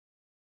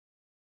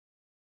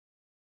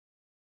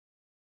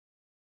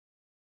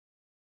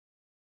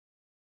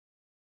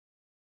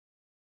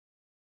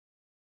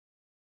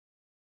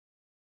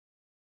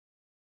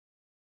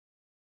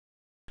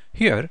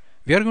Here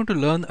we are going to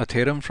learn a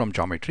theorem from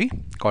geometry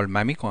called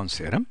Mamikon's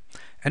theorem,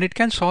 and it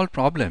can solve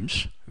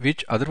problems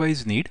which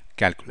otherwise need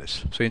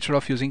calculus. So instead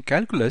of using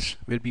calculus,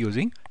 we'll be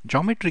using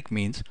geometric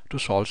means to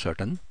solve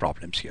certain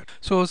problems here.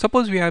 So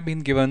suppose we have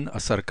been given a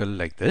circle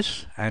like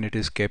this and it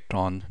is kept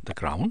on the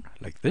ground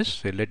like this.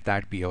 So let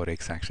that be our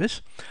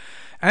x-axis.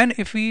 And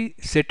if we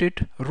set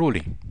it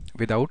rolling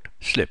without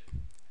slip,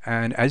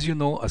 and as you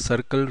know, a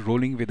circle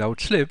rolling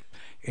without slip,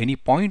 any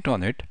point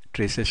on it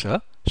traces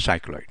a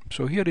cycloid.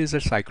 So here is a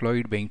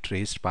cycloid being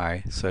traced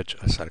by such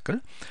a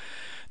circle.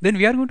 Then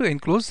we are going to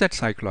enclose that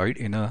cycloid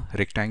in a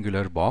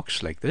rectangular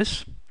box like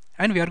this,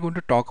 and we are going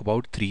to talk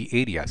about three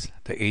areas: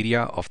 the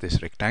area of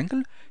this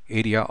rectangle,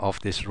 area of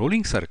this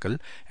rolling circle,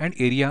 and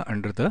area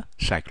under the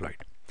cycloid.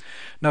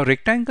 Now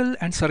rectangle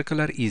and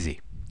circle are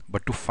easy,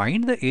 but to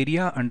find the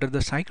area under the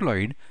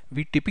cycloid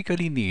we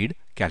typically need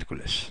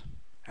calculus.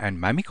 And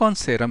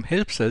Mamikon's theorem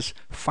helps us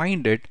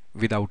find it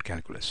without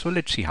calculus. So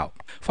let's see how.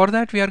 For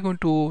that we are going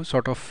to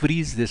sort of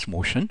freeze this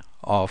motion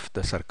of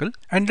the circle,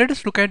 and let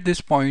us look at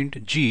this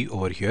point G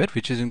over here,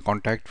 which is in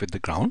contact with the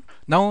ground.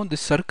 Now the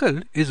circle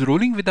is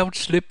rolling without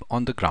slip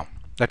on the ground.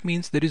 That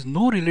means there is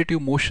no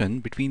relative motion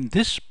between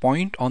this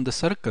point on the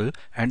circle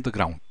and the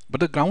ground.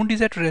 But the ground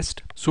is at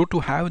rest. So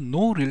to have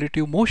no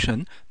relative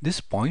motion, this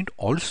point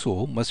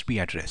also must be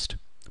at rest.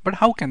 But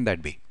how can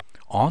that be?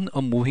 On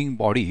a moving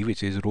body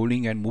which is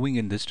rolling and moving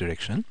in this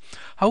direction,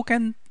 how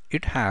can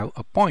it have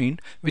a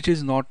point which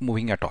is not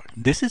moving at all?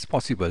 This is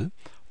possible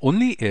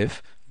only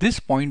if this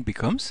point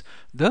becomes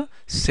the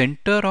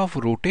center of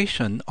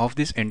rotation of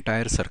this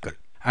entire circle.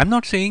 I'm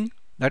not saying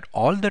that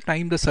all the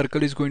time the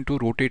circle is going to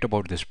rotate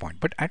about this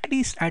point, but at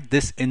least at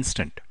this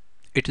instant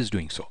it is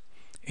doing so.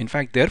 In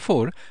fact,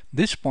 therefore,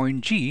 this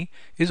point G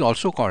is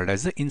also called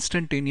as the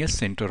instantaneous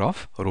center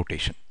of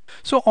rotation.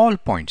 So all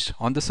points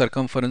on the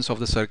circumference of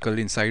the circle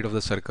inside of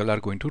the circle are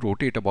going to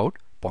rotate about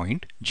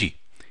point G.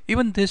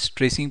 Even this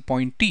tracing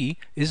point T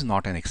is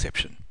not an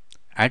exception.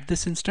 At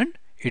this instant,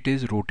 it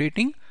is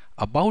rotating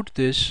about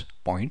this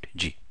point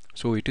G.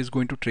 So it is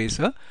going to trace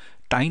a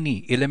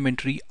tiny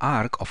elementary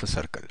arc of a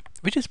circle,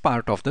 which is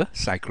part of the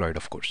cycloid,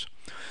 of course.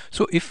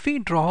 So if we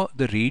draw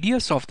the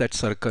radius of that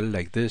circle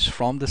like this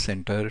from the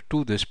center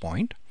to this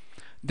point,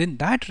 then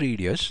that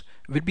radius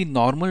will be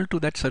normal to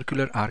that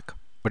circular arc.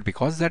 But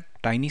because that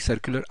tiny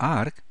circular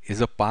arc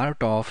is a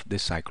part of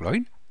this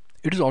cycloid,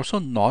 it is also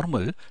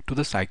normal to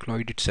the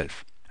cycloid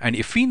itself. And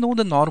if we know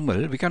the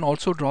normal, we can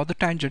also draw the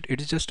tangent. It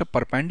is just a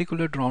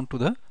perpendicular drawn to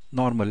the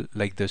normal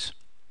like this.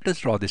 Let us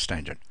draw this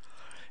tangent.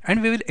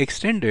 And we will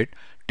extend it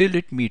till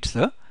it meets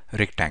the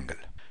rectangle.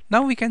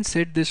 Now we can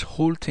set this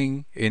whole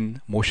thing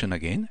in motion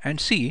again and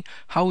see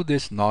how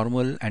this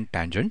normal and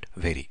tangent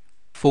vary.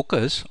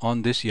 Focus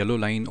on this yellow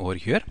line over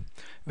here,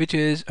 which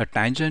is a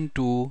tangent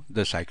to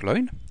the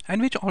cycloid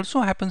and which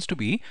also happens to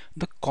be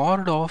the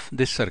chord of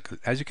this circle.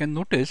 As you can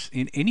notice,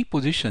 in any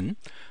position,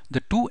 the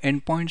two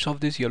endpoints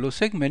of this yellow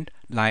segment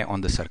lie on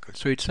the circle.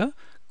 So it's a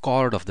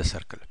chord of the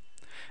circle.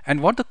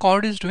 And what the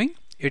chord is doing,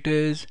 it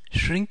is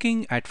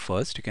shrinking at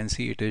first. You can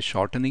see it is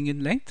shortening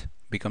in length,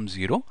 becomes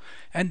 0,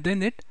 and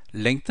then it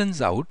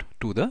lengthens out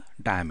to the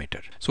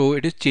diameter. So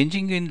it is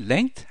changing in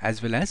length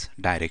as well as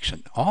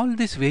direction. All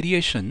this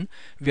variation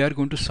we are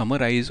going to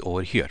summarize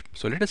over here.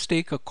 So let us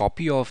take a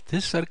copy of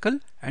this circle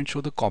and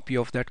show the copy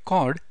of that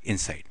chord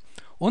inside.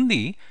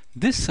 Only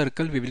this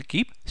circle we will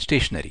keep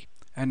stationary.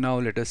 And now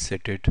let us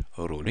set it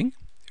rolling.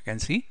 You can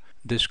see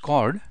this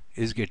chord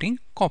is getting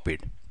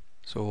copied.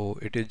 So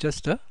it is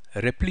just a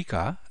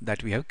replica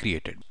that we have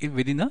created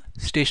within a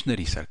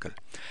stationary circle.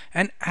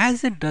 And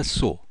as it does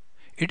so,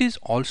 it is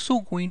also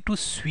going to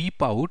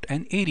sweep out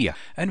an area,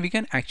 and we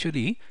can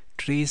actually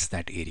trace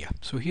that area.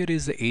 So here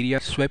is the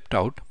area swept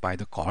out by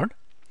the chord.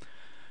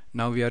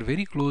 Now we are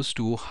very close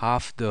to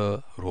half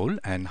the roll,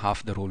 and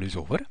half the roll is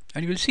over,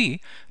 and you will see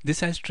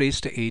this has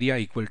traced the area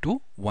equal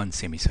to one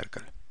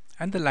semicircle,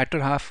 and the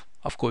latter half,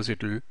 of course,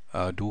 it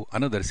will do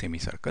another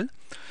semicircle.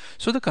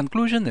 So the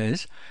conclusion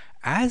is,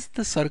 as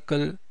the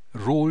circle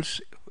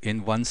rolls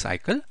in one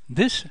cycle,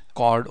 this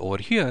chord over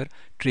here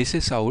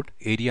traces out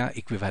area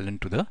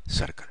equivalent to the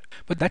circle.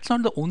 But that's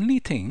not the only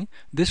thing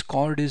this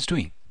chord is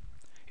doing.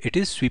 It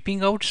is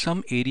sweeping out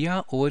some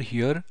area over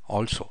here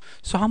also.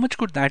 So how much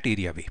could that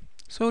area be?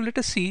 So let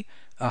us see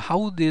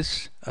how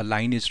this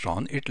line is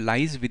drawn. It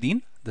lies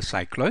within the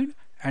cycloid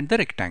and the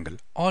rectangle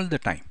all the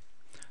time.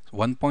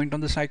 One point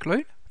on the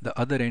cycloid, the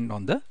other end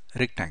on the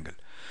rectangle.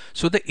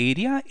 So the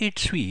area it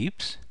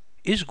sweeps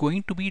is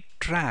going to be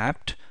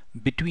trapped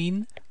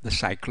between the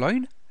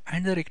cycloid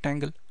and the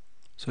rectangle.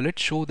 So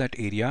let's show that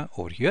area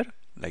over here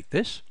like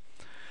this.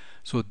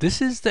 So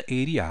this is the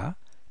area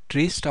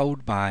traced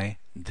out by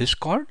this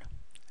chord,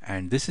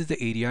 and this is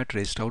the area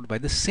traced out by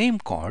the same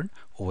chord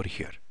over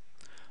here.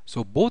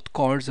 So both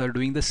chords are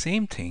doing the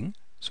same thing,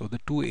 so the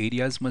two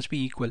areas must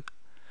be equal.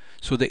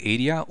 So the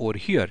area over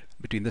here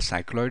between the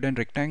cycloid and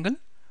rectangle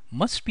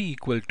must be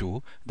equal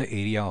to the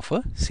area of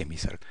a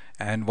semicircle.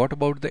 And what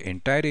about the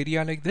entire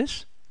area like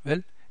this?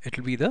 Well, it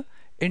will be the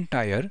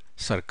entire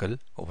circle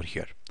over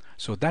here.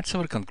 So that's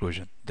our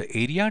conclusion. The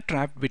area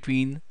trapped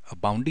between a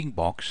bounding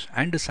box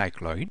and a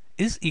cycloid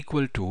is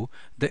equal to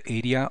the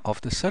area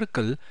of the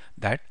circle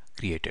that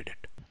created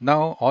it.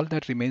 Now all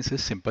that remains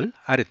is simple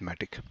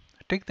arithmetic.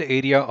 Take the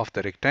area of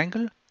the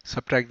rectangle,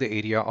 subtract the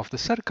area of the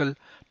circle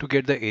to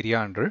get the area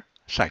under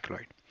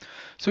cycloid.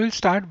 So we'll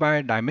start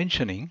by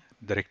dimensioning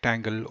the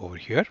rectangle over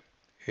here.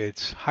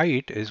 Its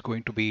height is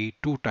going to be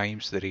 2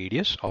 times the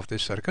radius of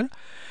this circle.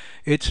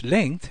 Its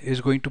length is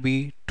going to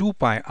be 2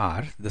 pi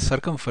r, the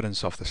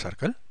circumference of the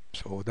circle.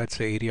 So that's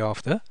the area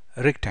of the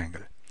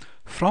rectangle.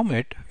 From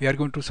it, we are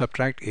going to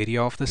subtract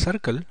area of the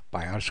circle,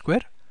 pi r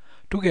square,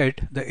 to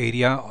get the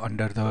area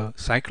under the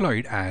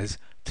cycloid as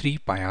 3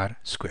 pi r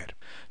square.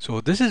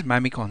 So this is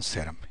Mamikon's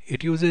theorem.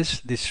 It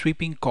uses the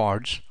sweeping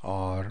chords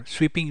or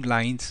sweeping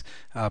lines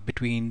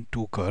between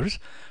two curves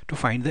to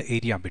find the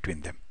area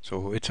between them.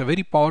 So it's a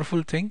very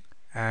powerful thing,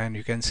 and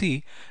you can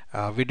see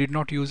we did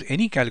not use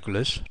any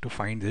calculus to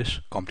find this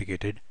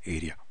complicated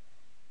area.